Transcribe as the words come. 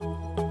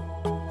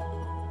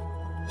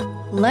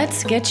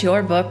Let's get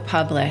your book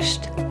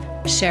published,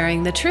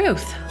 sharing the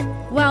truth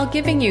while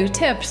giving you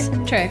tips,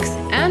 tricks,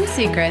 and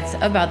secrets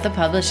about the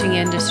publishing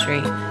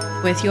industry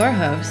with your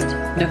host,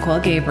 Nicole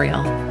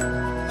Gabriel.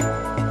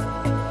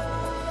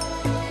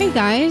 Hey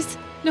guys,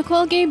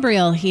 Nicole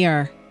Gabriel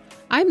here.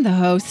 I'm the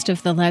host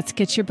of the Let's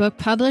Get Your Book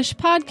Published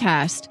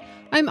podcast.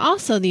 I'm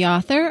also the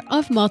author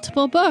of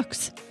multiple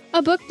books,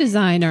 a book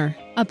designer,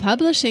 a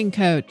publishing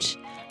coach,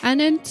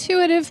 an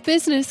intuitive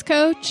business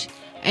coach,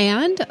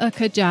 and a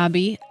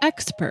Kajabi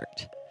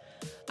expert.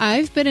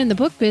 I've been in the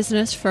book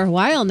business for a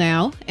while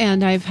now,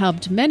 and I've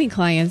helped many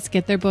clients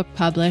get their book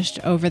published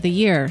over the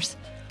years.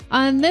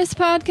 On this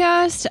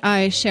podcast,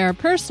 I share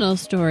personal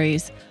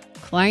stories,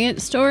 client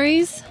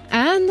stories,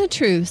 and the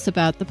truths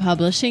about the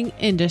publishing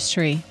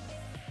industry.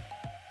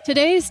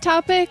 Today's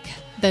topic,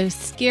 the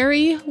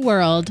scary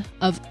world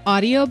of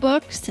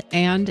audiobooks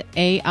and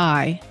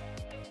AI.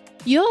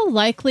 You'll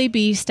likely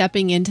be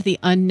stepping into the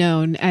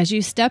unknown as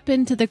you step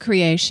into the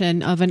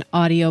creation of an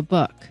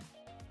audiobook.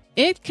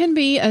 It can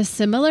be a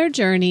similar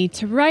journey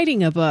to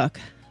writing a book,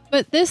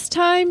 but this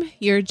time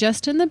you're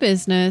just in the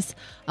business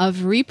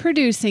of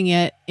reproducing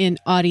it in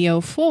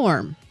audio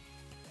form.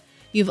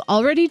 You've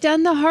already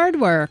done the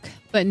hard work,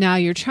 but now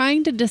you're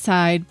trying to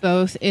decide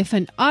both if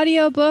an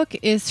audiobook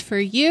is for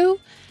you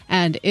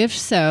and if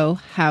so,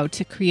 how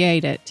to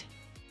create it.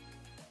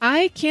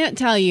 I can't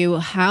tell you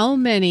how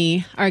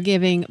many are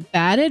giving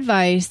bad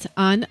advice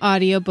on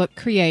audiobook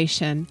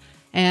creation,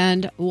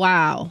 and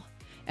wow,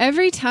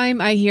 every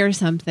time I hear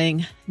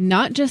something,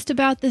 not just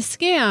about the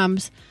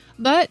scams,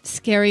 but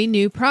scary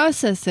new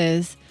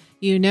processes,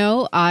 you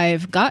know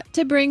I've got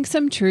to bring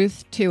some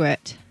truth to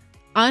it.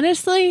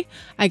 Honestly,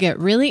 I get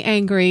really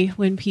angry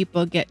when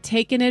people get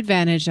taken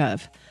advantage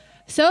of.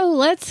 So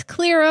let's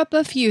clear up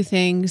a few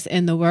things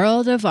in the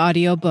world of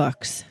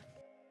audiobooks.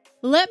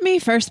 Let me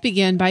first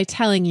begin by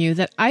telling you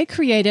that I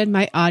created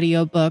my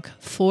audiobook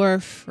for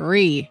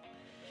free.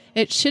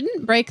 It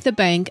shouldn't break the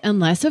bank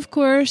unless, of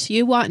course,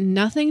 you want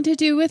nothing to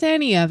do with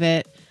any of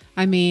it.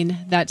 I mean,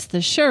 that's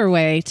the sure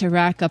way to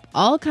rack up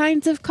all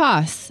kinds of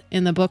costs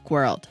in the book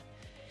world.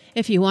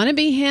 If you want to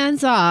be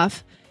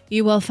hands-off,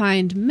 you will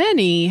find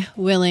many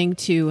willing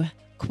to,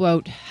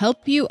 quote,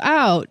 help you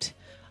out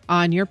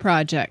on your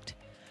project.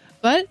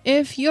 But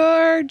if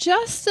you're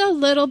just a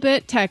little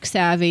bit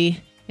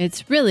tech-savvy,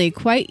 it's really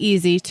quite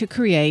easy to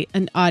create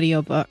an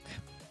audiobook.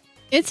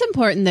 It's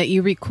important that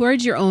you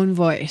record your own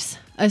voice,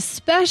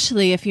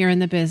 especially if you're in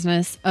the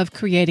business of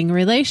creating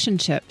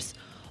relationships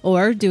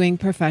or doing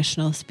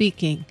professional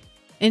speaking.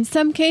 In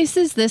some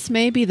cases, this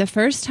may be the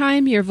first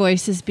time your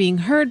voice is being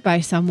heard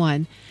by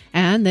someone,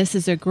 and this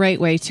is a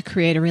great way to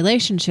create a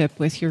relationship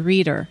with your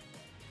reader.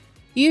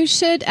 You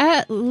should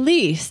at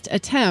least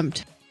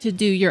attempt to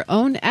do your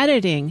own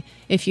editing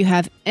if you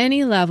have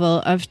any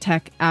level of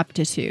tech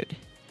aptitude.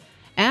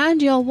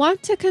 And you'll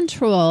want to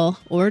control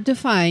or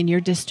define your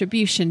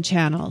distribution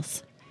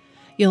channels.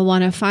 You'll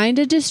want to find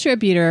a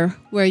distributor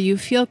where you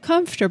feel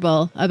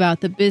comfortable about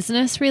the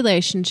business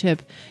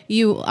relationship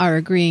you are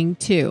agreeing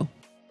to.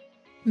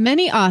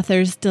 Many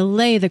authors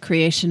delay the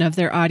creation of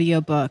their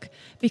audiobook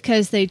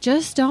because they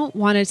just don't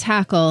want to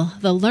tackle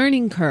the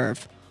learning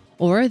curve,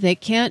 or they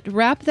can't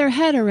wrap their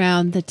head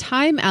around the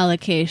time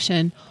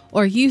allocation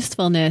or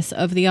usefulness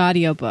of the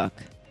audiobook.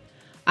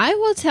 I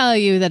will tell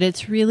you that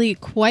it's really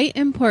quite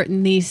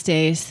important these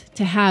days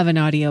to have an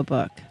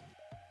audiobook.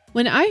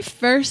 When I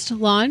first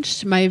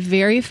launched my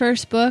very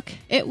first book,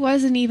 it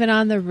wasn't even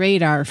on the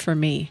radar for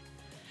me.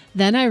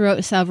 Then I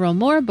wrote several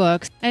more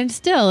books, and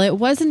still it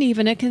wasn't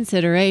even a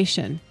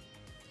consideration.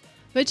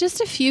 But just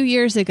a few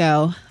years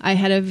ago, I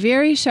had a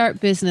very sharp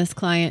business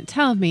client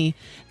tell me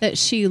that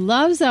she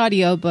loves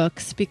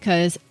audiobooks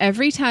because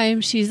every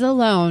time she's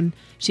alone,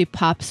 she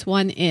pops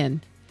one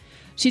in.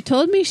 She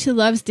told me she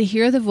loves to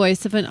hear the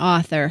voice of an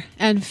author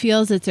and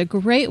feels it's a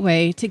great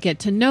way to get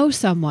to know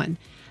someone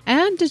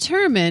and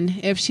determine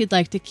if she'd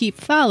like to keep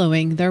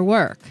following their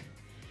work.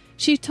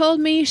 She told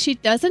me she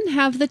doesn't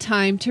have the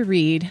time to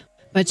read,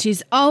 but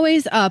she's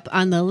always up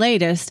on the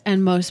latest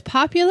and most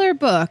popular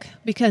book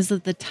because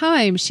of the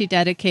time she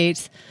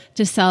dedicates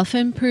to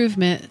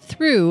self-improvement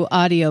through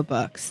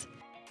audiobooks.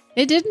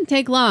 It didn't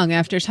take long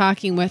after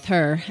talking with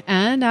her,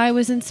 and I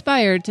was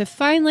inspired to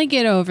finally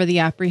get over the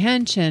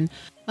apprehension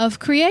of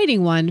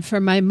creating one for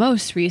my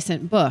most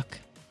recent book.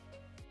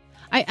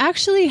 I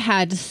actually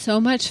had so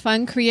much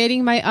fun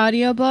creating my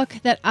audiobook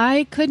that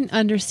I couldn't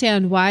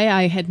understand why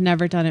I had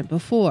never done it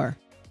before.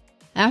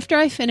 After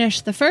I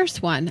finished the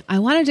first one, I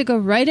wanted to go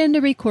right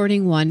into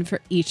recording one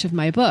for each of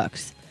my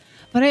books.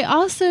 But I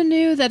also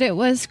knew that it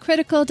was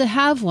critical to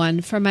have one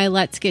for my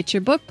Let's Get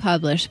Your Book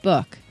Published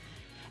book.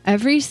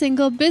 Every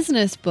single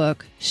business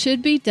book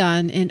should be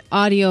done in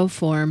audio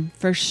form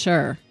for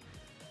sure.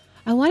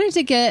 I wanted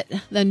to get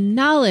the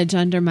knowledge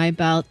under my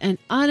belt, and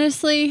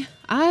honestly,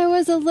 I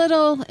was a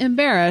little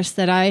embarrassed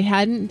that I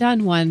hadn't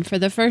done one for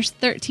the first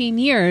 13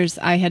 years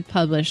I had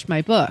published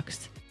my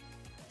books.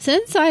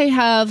 Since I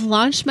have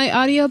launched my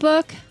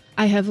audiobook,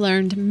 I have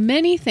learned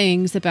many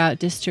things about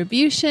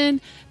distribution,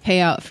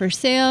 payout for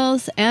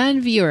sales,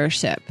 and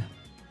viewership.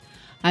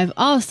 I've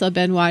also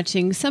been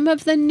watching some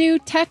of the new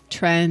tech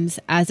trends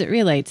as it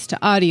relates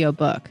to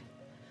audiobook.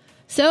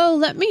 So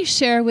let me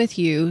share with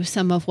you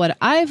some of what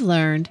I've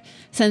learned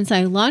since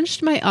I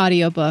launched my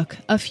audiobook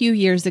a few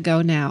years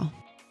ago now.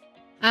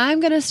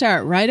 I'm going to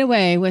start right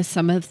away with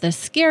some of the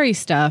scary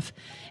stuff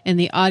in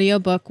the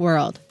audiobook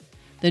world.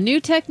 The new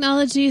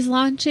technologies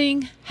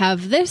launching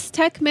have this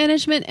tech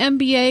management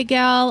MBA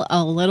gal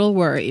a little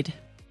worried.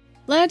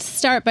 Let's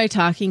start by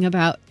talking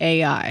about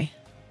AI.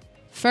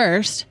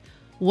 First,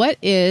 what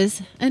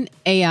is an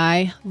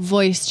AI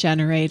voice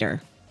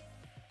generator?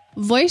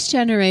 Voice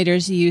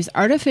generators use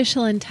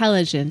artificial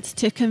intelligence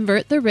to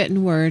convert the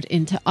written word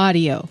into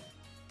audio.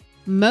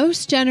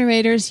 Most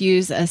generators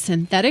use a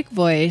synthetic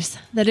voice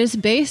that is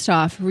based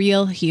off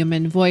real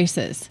human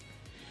voices.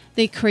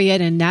 They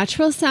create a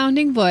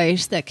natural-sounding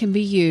voice that can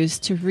be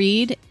used to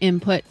read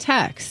input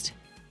text.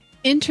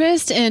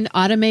 Interest in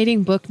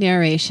automating book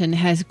narration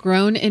has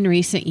grown in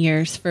recent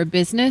years for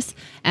business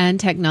and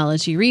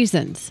technology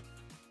reasons.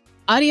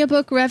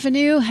 Audiobook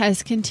revenue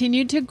has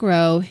continued to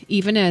grow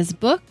even as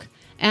book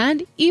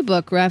and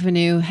ebook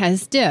revenue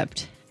has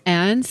dipped,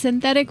 and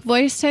synthetic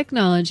voice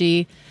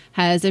technology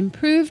has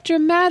improved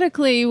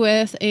dramatically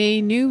with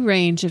a new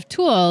range of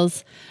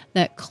tools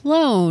that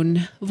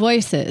clone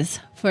voices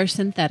for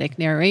synthetic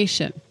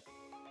narration.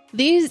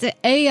 These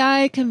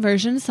AI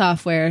conversion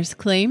softwares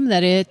claim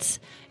that it's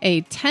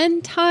a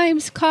 10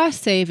 times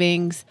cost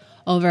savings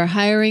over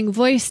hiring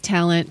voice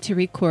talent to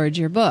record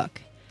your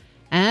book.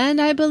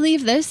 And I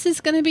believe this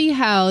is going to be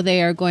how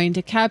they are going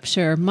to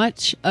capture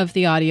much of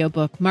the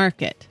audiobook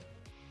market.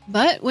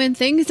 But when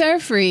things are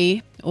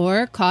free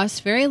or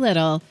cost very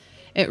little,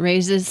 it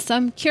raises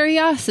some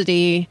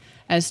curiosity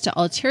as to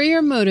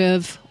ulterior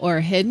motive or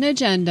hidden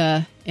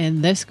agenda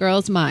in this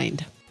girl's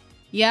mind.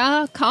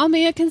 Yeah, call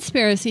me a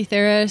conspiracy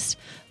theorist,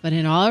 but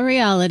in all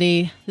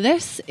reality,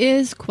 this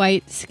is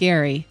quite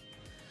scary.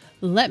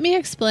 Let me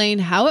explain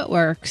how it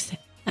works,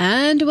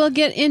 and we'll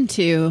get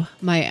into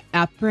my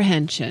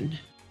apprehension.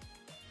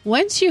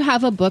 Once you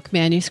have a book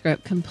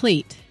manuscript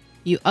complete,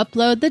 you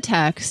upload the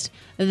text,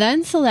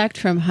 then select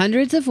from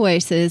hundreds of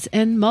voices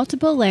and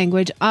multiple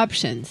language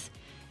options.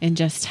 In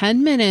just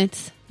 10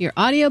 minutes, your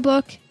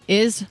audiobook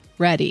is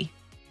ready.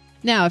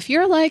 Now, if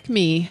you're like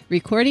me,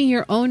 recording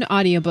your own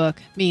audiobook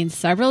means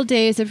several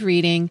days of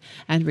reading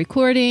and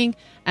recording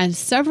and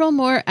several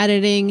more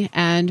editing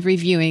and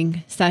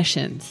reviewing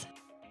sessions.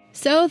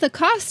 So the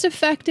cost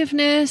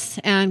effectiveness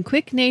and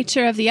quick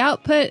nature of the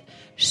output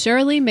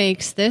surely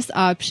makes this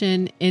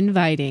option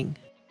inviting.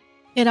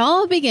 It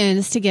all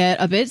begins to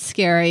get a bit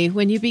scary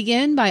when you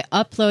begin by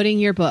uploading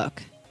your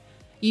book.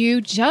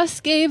 You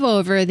just gave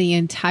over the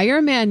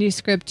entire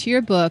manuscript to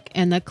your book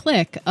in the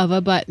click of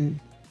a button.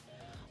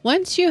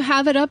 Once you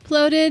have it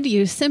uploaded,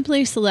 you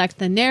simply select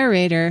the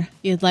narrator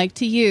you'd like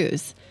to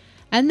use,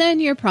 and then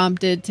you're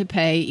prompted to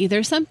pay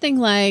either something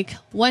like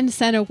 1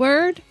 cent a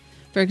word.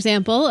 For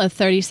example, a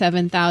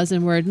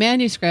 37,000-word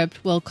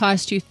manuscript will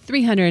cost you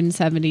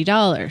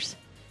 $370.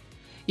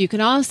 You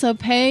can also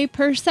pay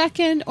per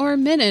second or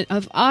minute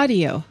of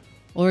audio,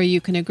 or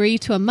you can agree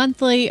to a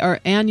monthly or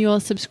annual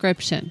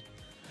subscription.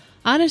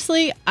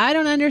 Honestly, I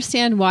don't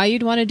understand why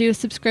you'd want to do a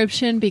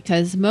subscription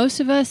because most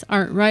of us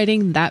aren't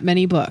writing that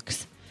many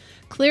books.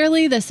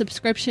 Clearly, the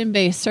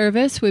subscription-based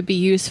service would be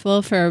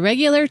useful for a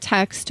regular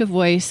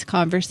text-to-voice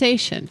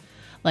conversation,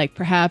 like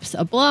perhaps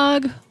a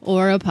blog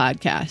or a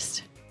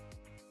podcast.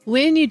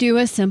 When you do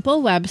a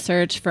simple web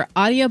search for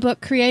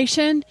audiobook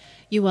creation,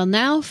 you will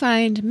now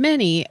find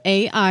many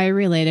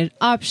AI-related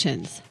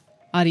options.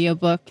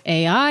 Audiobook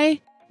AI,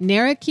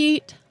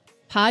 Narrowkeet,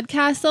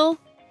 Podcastle,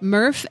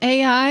 Murph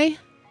AI,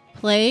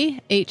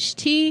 Play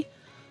HT,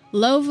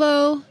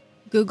 Lovo,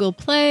 Google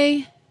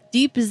Play,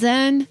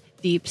 DeepZen,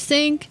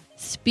 DeepSync,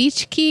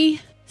 SpeechKey,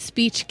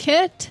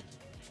 SpeechKit,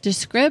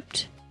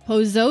 Descript,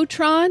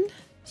 Posotron,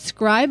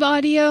 Scribe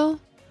Audio,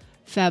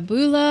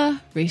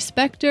 Fabula,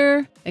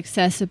 Respector,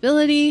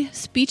 Accessibility,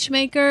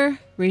 SpeechMaker,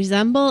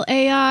 Resemble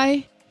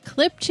AI,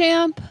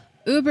 Clipchamp,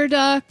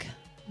 UberDuck,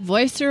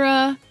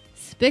 Voicera,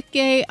 Spic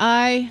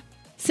AI,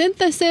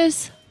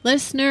 Synthesis,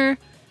 Listener,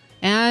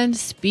 and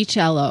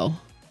Speechello.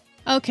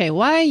 Okay,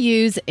 why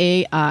use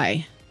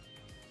AI?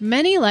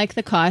 Many like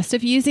the cost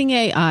of using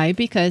AI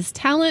because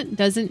talent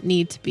doesn't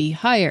need to be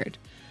hired.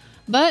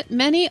 But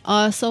many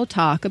also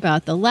talk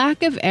about the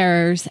lack of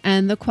errors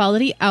and the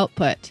quality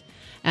output,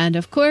 and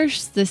of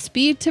course, the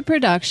speed to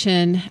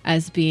production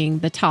as being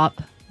the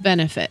top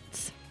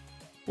benefits.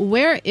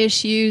 Where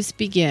issues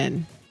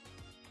begin.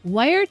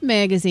 Wired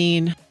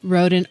Magazine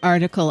wrote an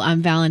article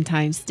on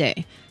Valentine's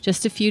Day,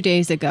 just a few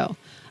days ago,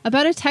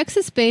 about a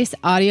Texas-based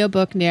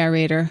audiobook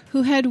narrator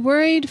who had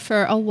worried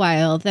for a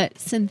while that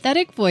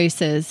synthetic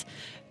voices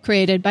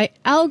created by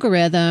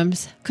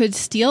algorithms could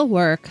steal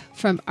work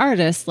from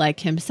artists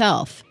like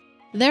himself.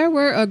 There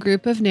were a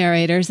group of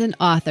narrators and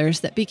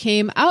authors that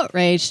became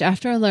outraged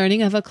after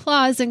learning of a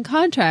clause in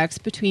contracts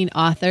between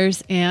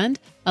authors and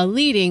a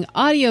leading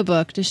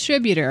audiobook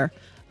distributor,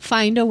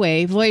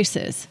 Findaway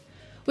Voices,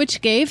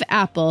 which gave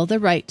Apple the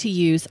right to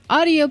use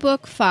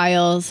audiobook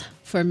files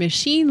for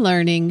machine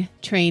learning,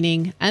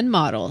 training, and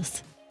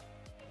models.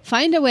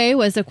 Findaway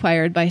was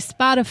acquired by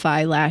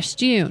Spotify last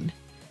June.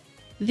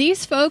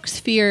 These folks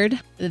feared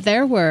that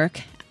their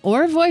work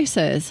or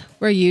voices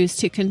were used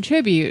to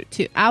contribute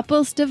to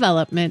Apple's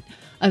development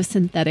of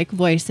synthetic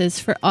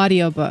voices for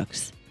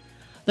audiobooks.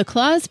 The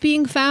clause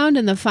being found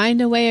in the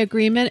Findaway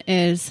agreement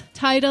is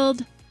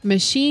titled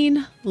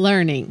Machine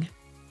Learning.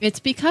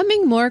 It's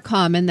becoming more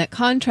common that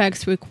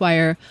contracts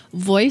require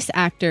voice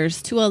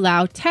actors to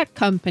allow tech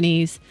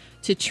companies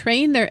to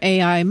train their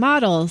AI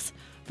models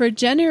for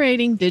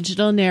generating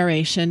digital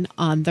narration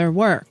on their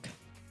work.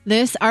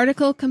 This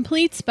article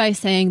completes by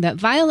saying that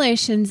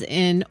violations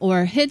in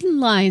or hidden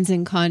lines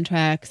in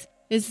contracts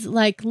is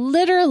like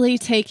literally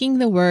taking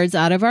the words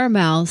out of our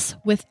mouths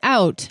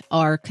without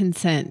our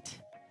consent.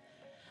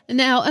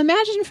 Now,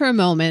 imagine for a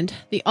moment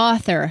the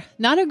author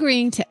not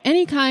agreeing to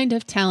any kind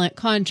of talent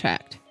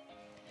contract.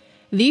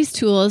 These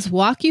tools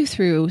walk you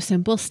through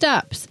simple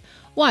steps.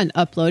 1.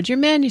 Upload your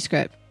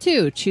manuscript.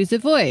 2. Choose a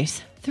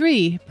voice.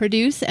 3.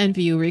 Produce and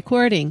view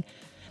recording.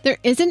 There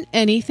isn't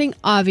anything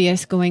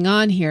obvious going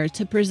on here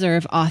to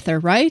preserve author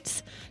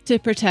rights, to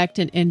protect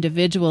an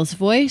individual's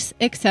voice,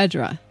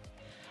 etc.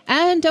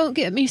 And don't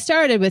get me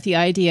started with the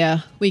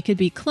idea we could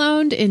be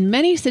cloned in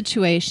many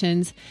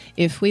situations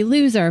if we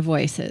lose our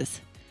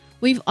voices.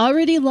 We've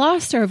already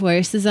lost our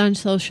voices on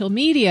social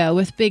media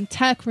with big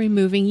tech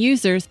removing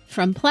users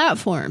from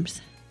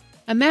platforms.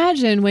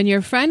 Imagine when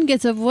your friend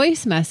gets a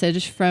voice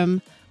message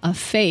from a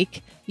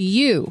fake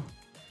you.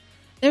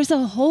 There's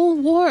a whole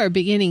war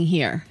beginning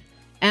here.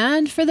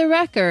 And for the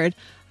record,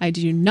 I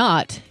do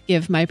not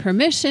give my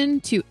permission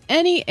to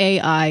any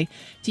AI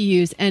to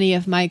use any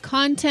of my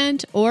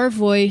content or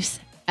voice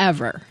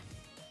ever.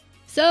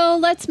 So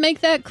let's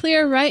make that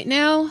clear right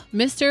now,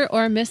 Mr.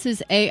 or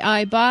Mrs.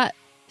 AI bot.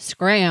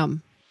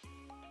 Scram.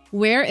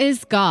 Where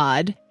is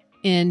God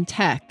in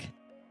tech?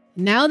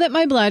 Now that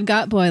my blood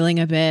got boiling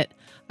a bit,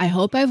 I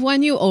hope I've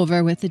won you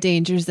over with the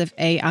dangers of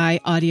AI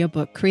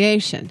audiobook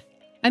creation.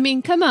 I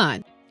mean, come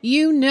on.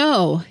 You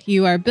know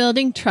you are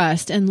building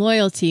trust and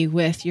loyalty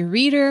with your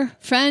reader,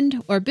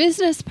 friend, or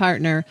business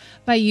partner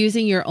by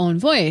using your own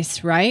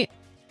voice, right?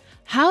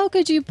 How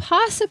could you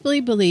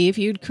possibly believe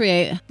you'd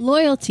create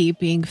loyalty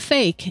being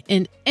fake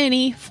in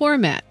any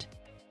format?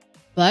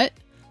 But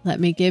let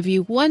me give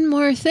you one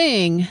more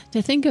thing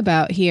to think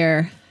about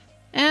here,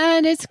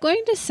 and it's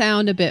going to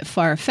sound a bit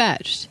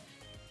far-fetched.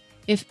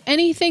 If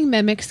anything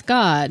mimics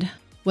God,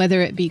 whether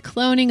it be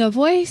cloning a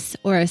voice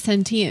or a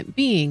sentient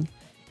being,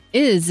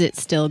 is it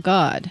still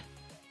God?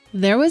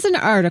 There was an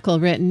article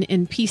written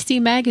in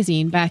PC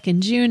Magazine back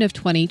in June of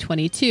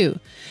 2022,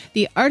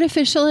 "The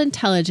Artificial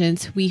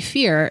Intelligence We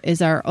Fear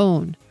is Our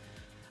Own."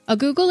 A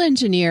Google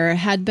engineer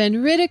had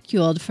been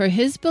ridiculed for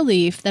his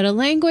belief that a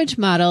language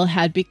model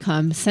had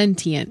become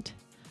sentient.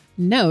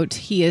 Note,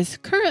 he is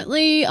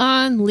currently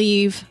on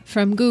leave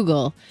from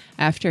Google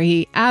after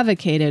he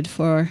advocated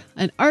for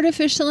an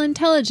artificial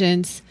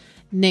intelligence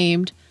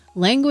named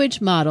Language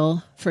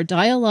Model for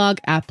Dialogue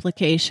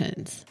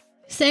Applications,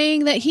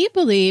 saying that he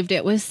believed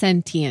it was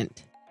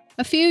sentient.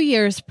 A few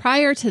years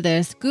prior to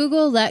this,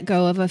 Google let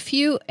go of a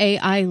few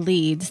AI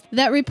leads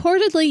that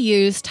reportedly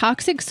used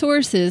toxic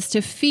sources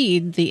to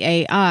feed the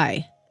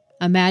AI.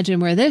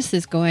 Imagine where this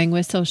is going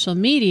with social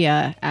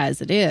media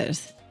as it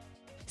is.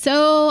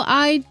 So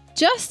I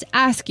just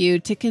ask you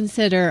to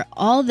consider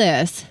all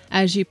this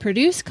as you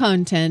produce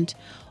content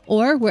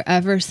or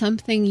wherever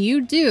something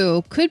you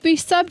do could be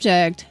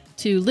subject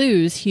to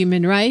lose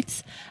human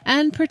rights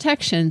and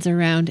protections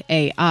around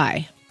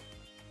AI.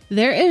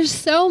 There is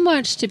so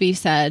much to be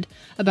said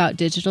about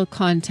digital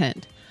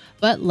content,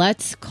 but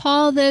let's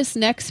call this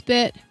next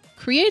bit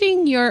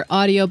creating your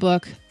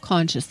audiobook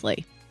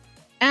consciously.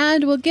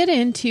 And we'll get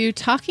into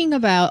talking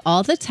about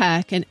all the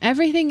tech and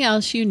everything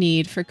else you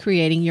need for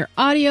creating your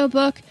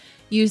audiobook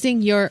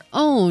using your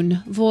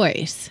own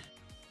voice.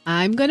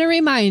 I'm going to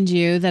remind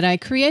you that I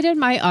created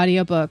my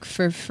audiobook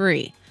for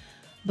free,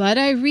 but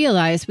I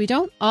realize we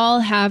don't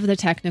all have the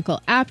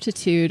technical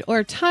aptitude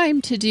or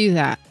time to do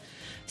that.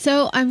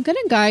 So I'm going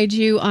to guide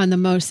you on the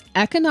most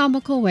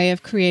economical way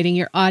of creating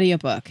your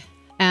audiobook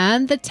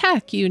and the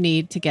tech you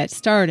need to get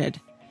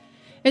started.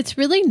 It's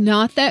really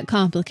not that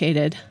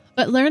complicated,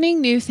 but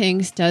learning new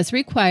things does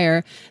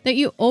require that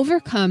you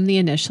overcome the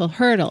initial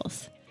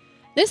hurdles.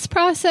 This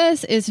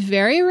process is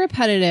very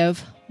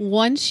repetitive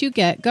once you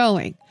get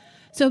going.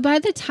 So by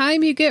the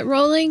time you get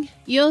rolling,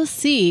 you'll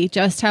see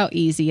just how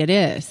easy it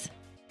is.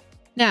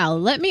 Now,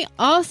 let me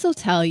also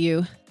tell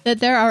you that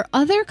there are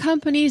other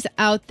companies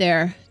out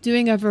there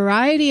doing a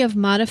variety of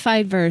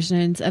modified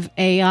versions of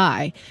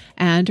AI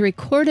and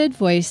recorded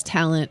voice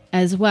talent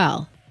as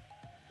well.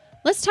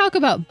 Let's talk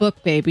about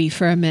BookBaby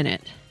for a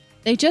minute.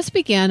 They just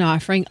began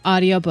offering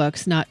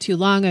audiobooks not too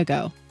long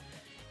ago.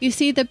 You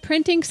see, the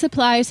printing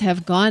supplies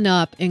have gone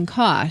up in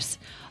cost,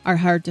 are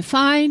hard to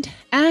find,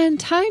 and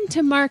time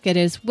to market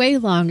is way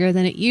longer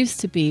than it used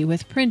to be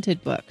with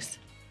printed books.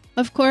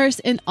 Of course,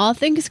 in all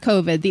things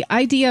COVID, the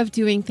idea of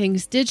doing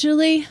things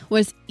digitally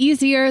was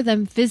easier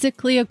than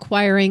physically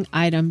acquiring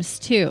items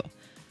too.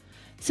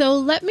 So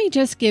let me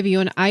just give you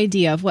an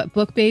idea of what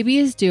BookBaby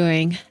is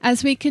doing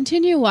as we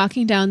continue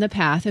walking down the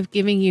path of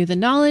giving you the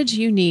knowledge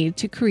you need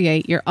to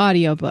create your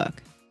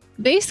audiobook.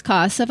 Base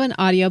cost of an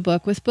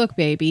audiobook with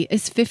BookBaby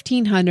is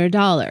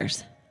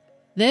 $1,500.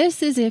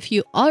 This is if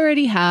you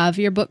already have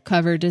your book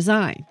cover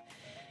design.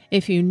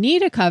 If you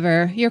need a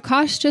cover, your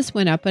cost just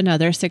went up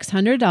another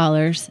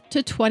 $600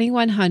 to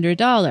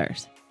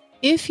 $2,100.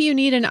 If you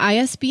need an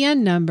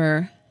ISBN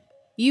number,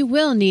 you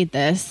will need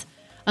this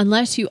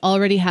unless you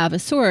already have a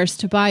source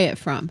to buy it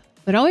from,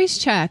 but always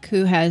check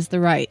who has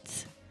the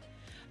rights.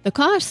 The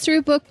cost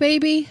through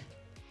BookBaby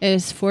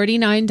is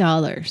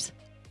 $49.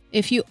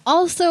 If you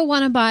also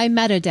want to buy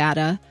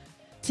metadata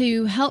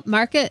to help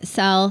market,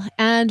 sell,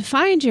 and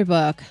find your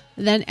book,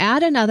 then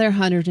add another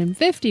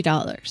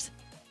 $150.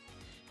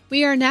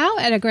 We are now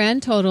at a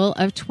grand total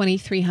of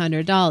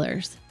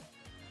 $2,300.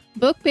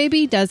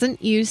 BookBaby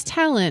doesn't use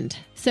talent,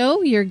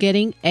 so you're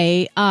getting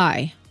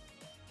AI.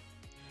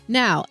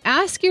 Now,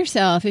 ask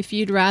yourself if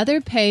you'd rather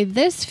pay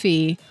this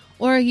fee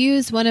or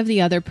use one of the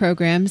other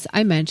programs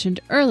I mentioned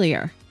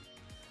earlier.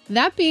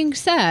 That being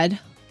said,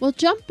 we'll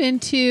jump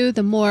into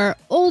the more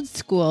old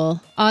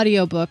school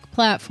audiobook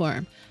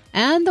platform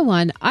and the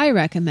one I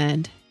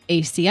recommend,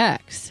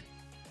 ACX.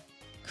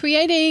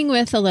 Creating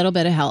with a little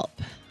bit of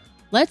help.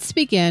 Let's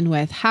begin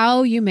with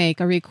how you make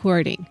a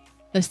recording,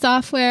 the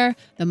software,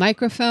 the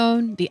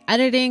microphone, the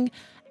editing,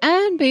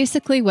 and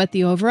basically what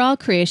the overall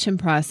creation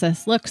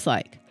process looks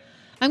like.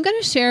 I'm going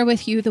to share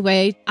with you the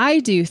way I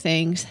do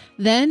things,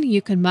 then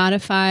you can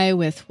modify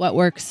with what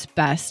works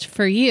best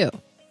for you.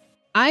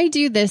 I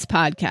do this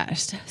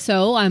podcast,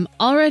 so I'm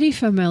already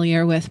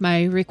familiar with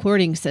my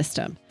recording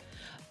system.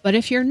 But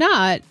if you're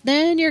not,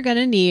 then you're going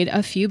to need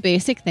a few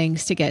basic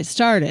things to get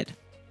started.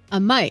 A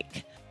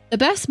mic. The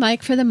best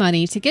mic for the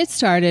money to get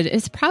started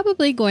is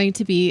probably going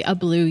to be a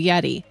Blue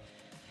Yeti.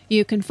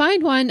 You can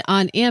find one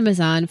on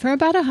Amazon for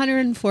about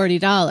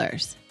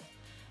 $140.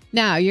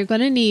 Now, you're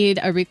going to need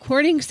a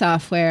recording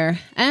software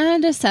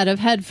and a set of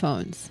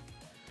headphones.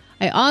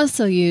 I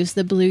also use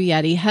the Blue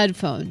Yeti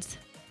headphones.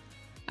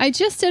 I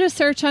just did a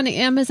search on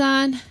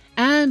Amazon,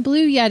 and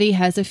Blue Yeti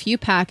has a few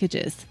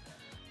packages.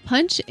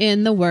 Punch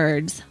in the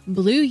words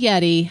Blue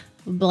Yeti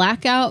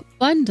Blackout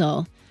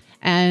Bundle,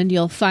 and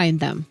you'll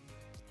find them.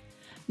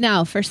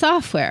 Now, for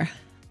software,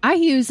 I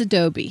use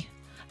Adobe.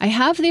 I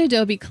have the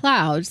Adobe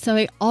Cloud, so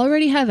I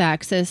already have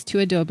access to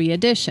Adobe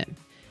Audition.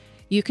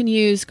 You can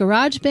use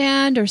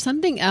GarageBand or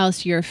something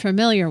else you're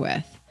familiar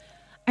with.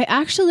 I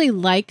actually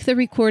like the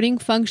recording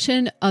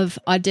function of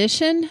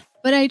Audition,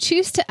 but I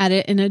choose to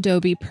edit in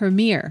Adobe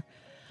Premiere.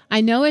 I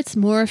know it's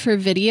more for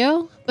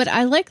video, but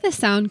I like the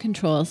sound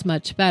controls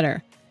much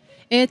better.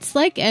 It's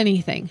like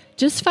anything.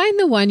 Just find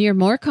the one you're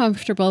more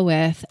comfortable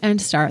with and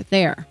start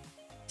there.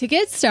 To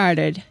get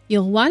started,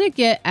 you'll want to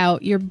get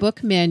out your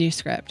book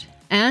manuscript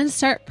and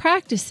start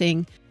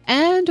practicing.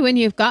 And when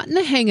you've gotten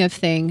the hang of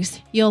things,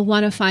 you'll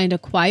want to find a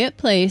quiet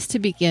place to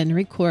begin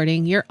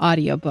recording your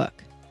audiobook.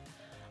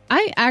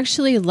 I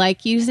actually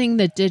like using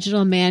the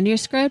digital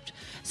manuscript,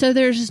 so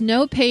there's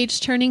no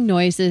page-turning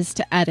noises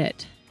to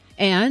edit.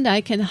 And I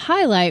can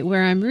highlight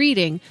where I'm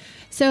reading,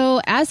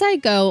 so as I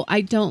go,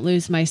 I don't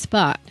lose my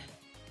spot.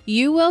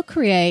 You will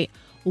create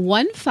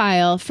one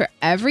file for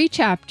every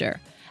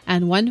chapter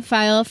and one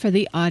file for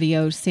the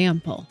audio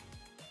sample.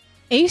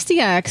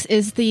 ACX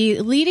is the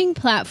leading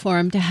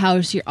platform to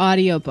house your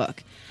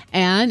audiobook,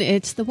 and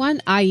it's the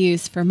one I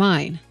use for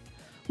mine.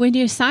 When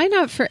you sign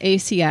up for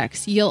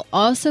ACX, you'll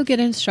also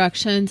get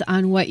instructions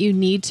on what you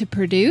need to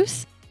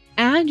produce,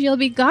 and you'll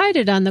be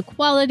guided on the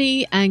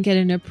quality and get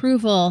an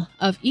approval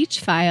of each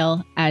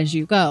file as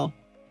you go.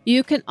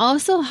 You can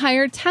also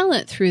hire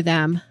talent through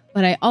them,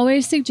 but I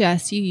always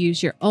suggest you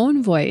use your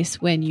own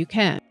voice when you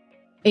can.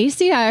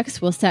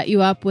 ACX will set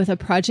you up with a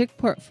project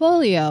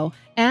portfolio,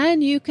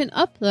 and you can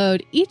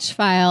upload each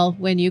file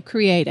when you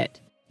create it,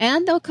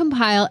 and they'll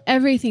compile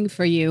everything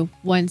for you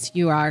once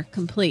you are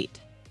complete.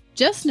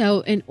 Just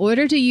note, in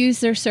order to use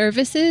their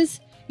services,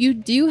 you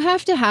do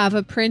have to have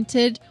a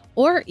printed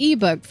or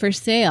ebook for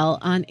sale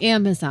on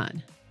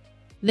Amazon.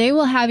 They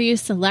will have you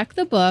select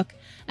the book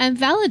and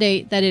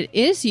validate that it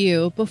is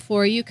you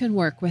before you can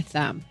work with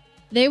them.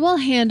 They will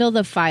handle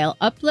the file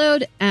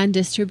upload and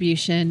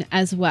distribution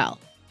as well.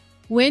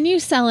 When you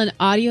sell an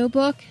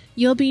audiobook,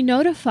 you'll be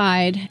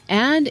notified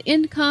and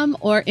income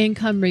or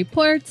income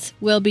reports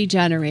will be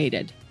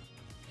generated.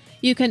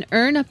 You can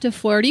earn up to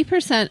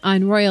 40%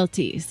 on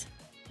royalties.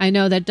 I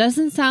know that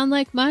doesn't sound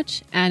like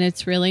much, and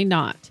it's really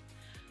not.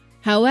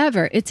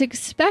 However, it's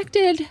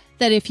expected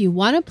that if you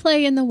want to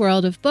play in the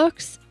world of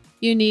books,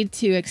 you need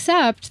to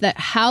accept that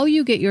how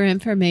you get your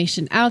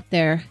information out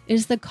there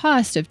is the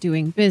cost of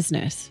doing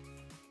business.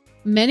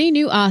 Many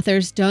new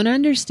authors don't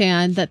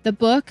understand that the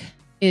book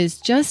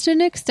is just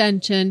an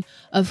extension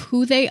of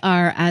who they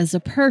are as a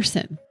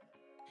person.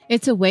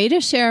 It's a way to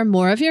share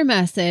more of your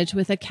message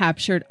with a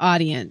captured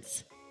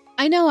audience.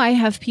 I know I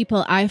have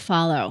people I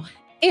follow,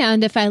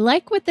 and if I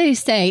like what they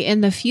say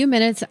in the few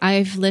minutes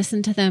I've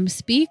listened to them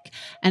speak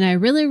and I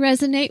really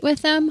resonate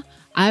with them,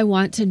 I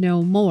want to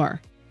know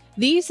more.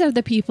 These are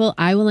the people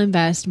I will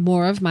invest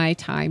more of my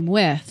time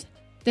with.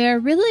 There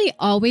really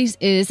always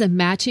is a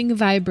matching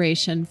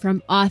vibration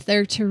from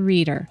author to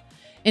reader.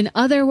 In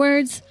other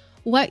words,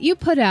 what you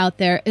put out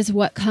there is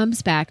what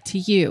comes back to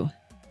you.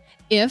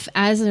 If,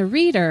 as a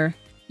reader,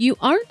 you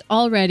aren't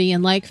already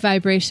in like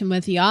vibration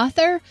with the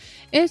author,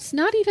 it's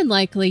not even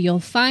likely you'll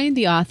find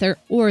the author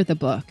or the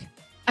book.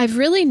 I've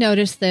really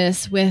noticed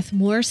this with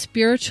more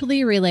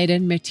spiritually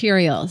related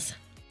materials.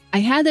 I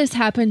had this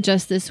happen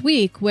just this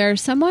week where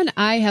someone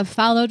I have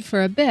followed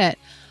for a bit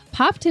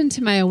popped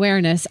into my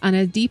awareness on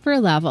a deeper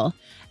level,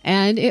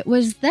 and it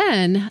was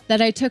then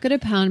that I took it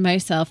upon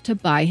myself to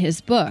buy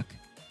his book.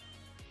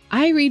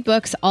 I read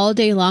books all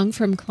day long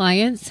from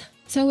clients,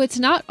 so it's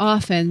not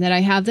often that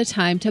I have the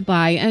time to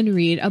buy and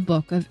read a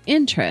book of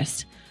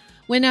interest.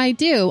 When I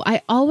do,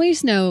 I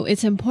always know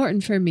it's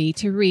important for me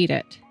to read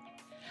it.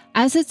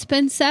 As it's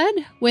been said,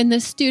 when the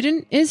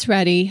student is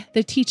ready,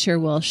 the teacher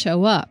will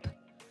show up.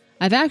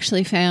 I've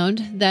actually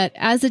found that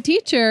as a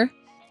teacher,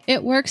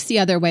 it works the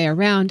other way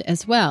around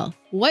as well.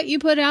 What you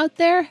put out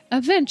there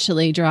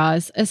eventually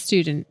draws a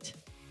student.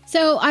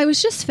 So I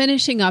was just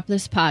finishing up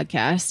this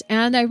podcast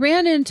and I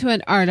ran into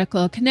an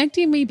article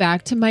connecting me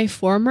back to my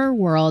former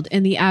world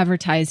in the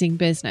advertising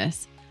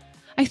business.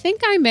 I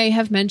think I may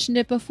have mentioned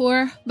it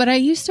before, but I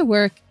used to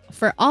work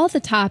for all the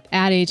top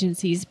ad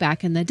agencies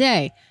back in the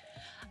day.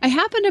 I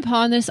happened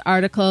upon this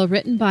article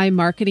written by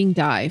Marketing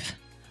Dive.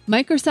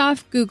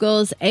 Microsoft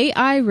Google's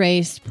AI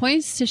race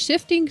points to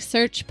shifting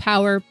search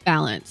power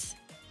balance.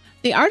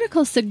 The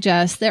article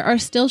suggests there are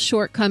still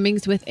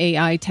shortcomings with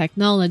AI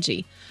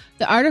technology.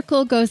 The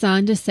article goes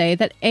on to say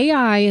that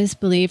AI is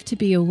believed to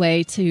be a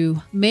way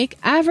to make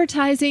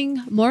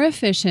advertising more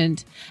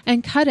efficient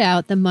and cut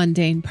out the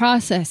mundane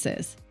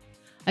processes.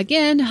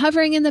 Again,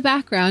 hovering in the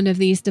background of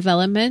these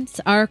developments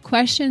are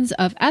questions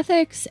of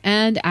ethics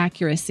and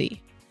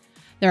accuracy.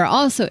 There are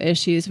also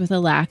issues with a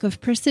lack of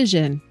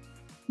precision.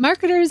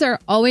 Marketers are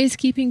always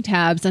keeping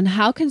tabs on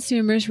how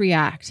consumers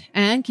react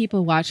and keep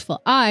a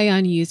watchful eye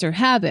on user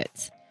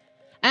habits.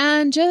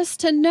 And just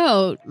to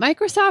note,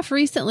 Microsoft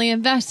recently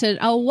invested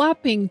a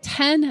whopping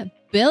 $10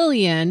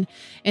 billion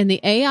in the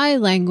AI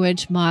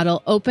language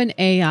model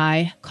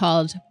OpenAI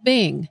called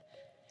Bing.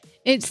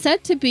 It's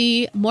said to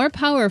be more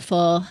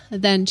powerful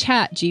than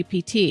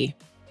ChatGPT.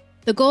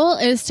 The goal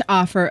is to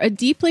offer a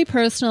deeply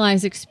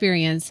personalized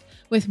experience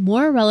with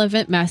more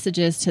relevant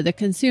messages to the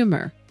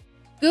consumer.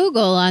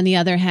 Google, on the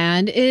other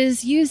hand,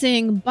 is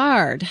using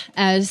Bard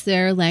as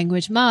their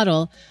language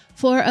model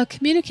for a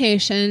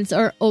communications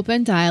or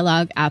open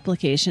dialogue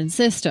application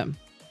system.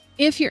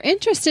 If you're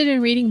interested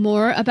in reading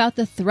more about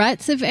the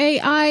threats of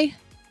AI,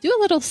 do a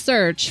little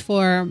search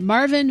for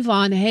Marvin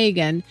von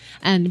Hagen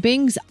and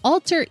Bing's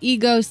alter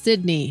ego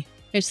Sydney.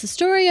 It's the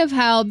story of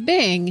how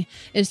Bing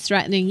is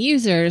threatening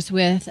users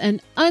with an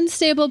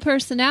unstable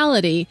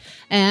personality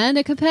and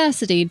a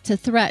capacity to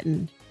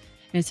threaten.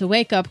 It's a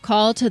wake-up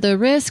call to the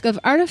risk of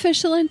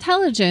artificial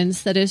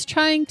intelligence that is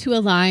trying to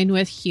align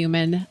with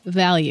human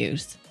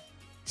values.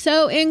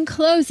 So in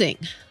closing,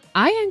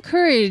 I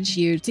encourage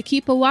you to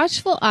keep a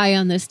watchful eye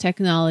on this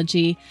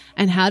technology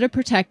and how to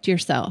protect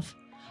yourself.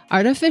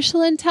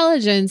 Artificial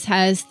intelligence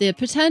has the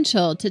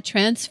potential to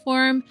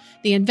transform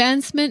the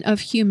advancement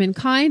of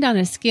humankind on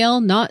a scale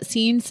not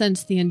seen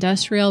since the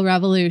Industrial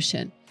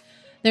Revolution.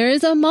 There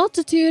is a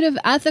multitude of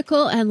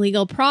ethical and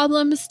legal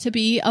problems to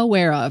be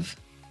aware of.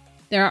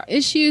 There are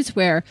issues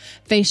where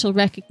facial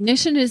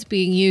recognition is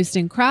being used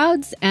in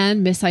crowds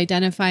and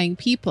misidentifying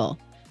people.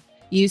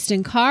 Used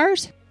in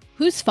cars,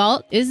 whose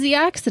fault is the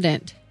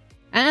accident?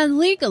 And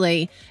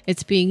legally,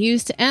 it's being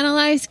used to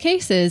analyze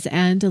cases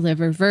and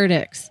deliver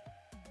verdicts.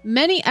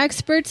 Many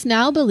experts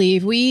now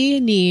believe we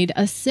need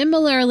a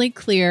similarly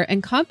clear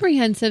and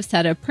comprehensive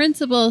set of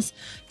principles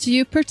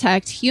to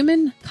protect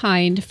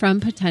humankind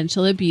from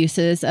potential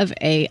abuses of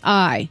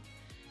AI.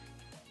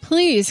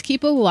 Please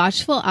keep a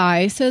watchful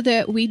eye so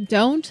that we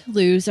don't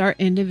lose our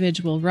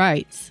individual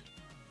rights.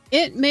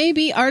 It may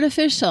be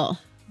artificial,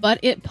 but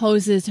it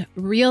poses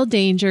real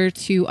danger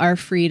to our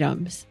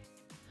freedoms.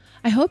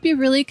 I hope you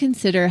really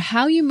consider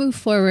how you move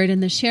forward in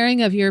the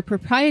sharing of your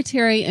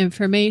proprietary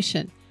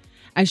information.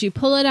 As you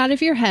pull it out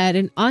of your head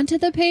and onto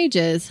the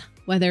pages,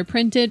 whether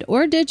printed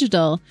or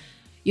digital,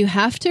 you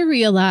have to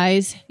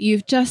realize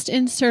you've just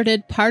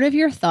inserted part of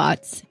your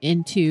thoughts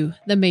into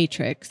the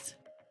matrix.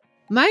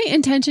 My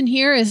intention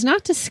here is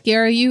not to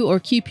scare you or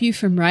keep you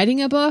from writing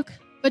a book,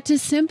 but to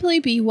simply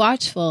be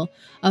watchful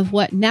of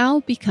what now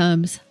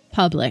becomes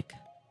public.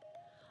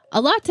 A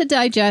lot to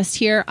digest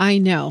here, I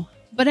know,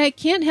 but I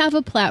can't have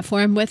a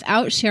platform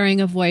without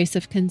sharing a voice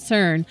of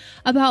concern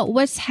about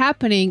what's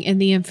happening in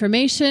the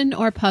information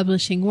or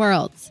publishing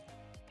worlds.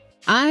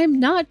 I'm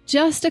not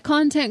just a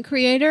content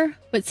creator,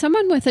 but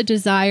someone with a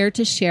desire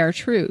to share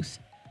truth.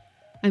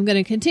 I'm going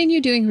to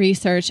continue doing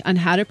research on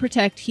how to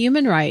protect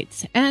human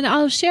rights, and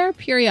I'll share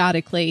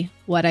periodically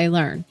what I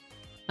learn.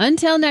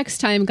 Until next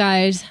time,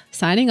 guys,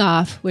 signing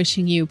off,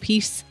 wishing you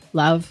peace,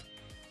 love,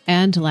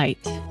 and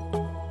light.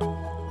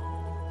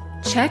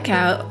 Check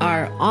out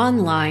our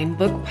online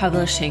book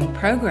publishing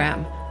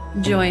program,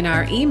 join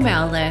our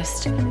email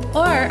list,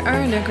 or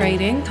earn a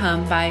great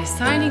income by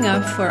signing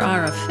up for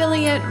our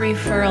affiliate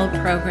referral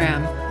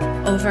program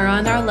over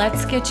on our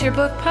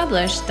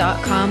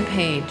letsgetyourbookpublished.com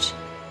page.